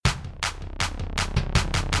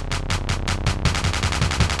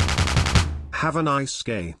Have a nice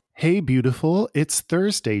gay. Hey, beautiful. It's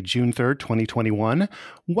Thursday, June 3rd, 2021.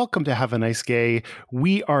 Welcome to Have a Nice Gay.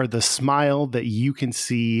 We are the smile that you can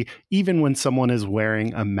see even when someone is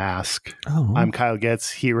wearing a mask. Oh. I'm Kyle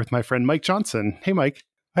Getz, here with my friend Mike Johnson. Hey, Mike.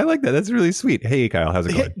 I like that. That's really sweet. Hey, Kyle, how's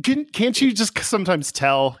it going? Can't you just sometimes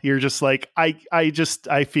tell? You're just like, I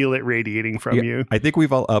feel it radiating from you. I think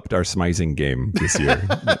we've all upped our smizing game this year.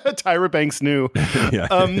 Tyra Banks knew.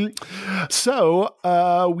 Yeah. So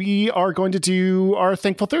we are going to do our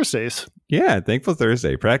Thankful Thursdays. Yeah, Thankful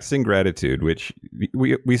Thursday, practicing gratitude, which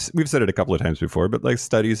we've said it a couple of times before, but like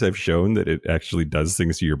studies have shown that it actually does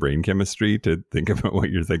things to your brain chemistry to think about what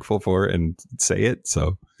you're thankful for and say it.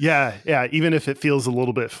 So yeah, even if it feels a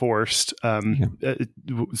little bit forced,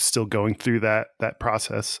 still going through that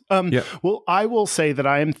process. Well, I will say that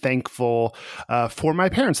I am thankful for my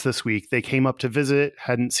parents this week. They came up to visit,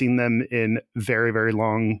 hadn't seen them in very, very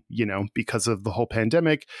long, because of the whole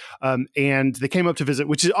pandemic. And they came up to visit,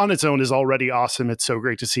 which on its own is already awesome. It's so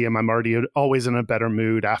great to see them. I'm already always in a better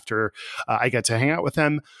mood after I get to hang out with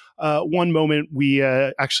them. One moment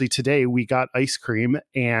today we got ice cream,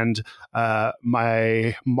 and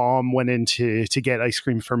my mom went in to get ice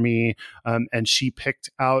cream for me, and she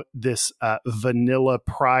picked out this vanilla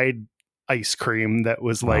Pride ice cream that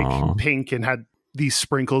was like pink and had these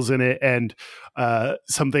sprinkles in it, and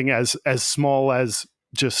something as small as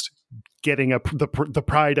just getting the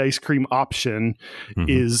Pride ice cream option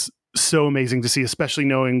is so amazing to see, especially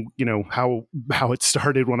knowing, how it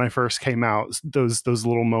started when I first came out. Those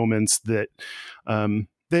little moments that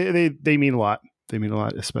they mean a lot. They mean a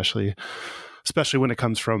lot, especially when it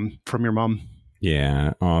comes from your mom.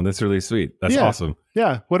 Yeah. Oh, that's really sweet. That's awesome.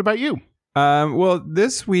 Yeah. What about you? Well,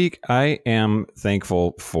 this week I am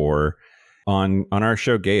thankful for on our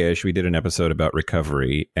show Gayish, we did an episode about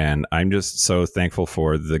recovery, and I'm just so thankful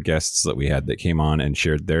for the guests that we had that came on and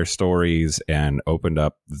shared their stories and opened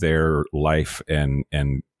up their life and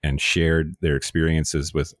shared their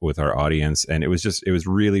experiences with our audience. And it was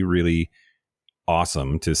really, really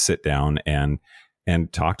awesome to sit down and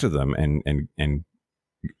talk to them and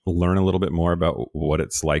learn a little bit more about what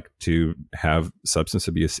it's like to have substance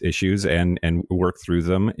abuse issues and work through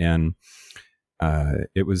them. And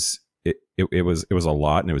it was a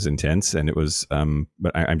lot, and it was intense, and it was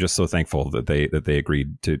but I'm just so thankful that they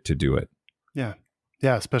agreed to do it. Yeah,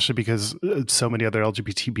 especially because so many other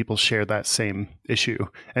LGBT people share that same issue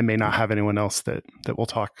and may not have anyone else that will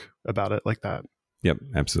talk about it like that. Yep,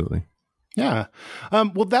 absolutely. Yeah.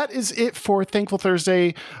 Well, that is it for Thankful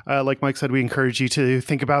Thursday. Like Mike said, we encourage you to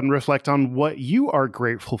think about and reflect on what you are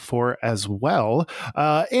grateful for as well.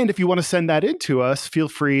 And if you want to send that in to us, feel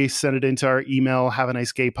free, send it into our email,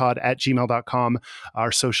 haveanicegaypod@gmail.com.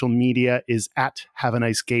 Our social media is at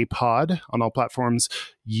haveanicegaypod on all platforms.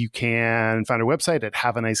 You can find our website at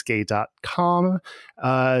haveanicegay.com.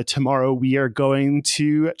 Tomorrow we are going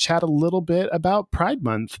to chat a little bit about Pride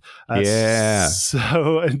Month.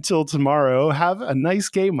 So until tomorrow, have a nice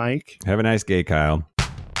gay, Mike. Have a nice gay, Kyle.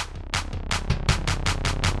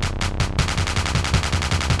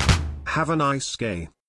 Have a nice gay.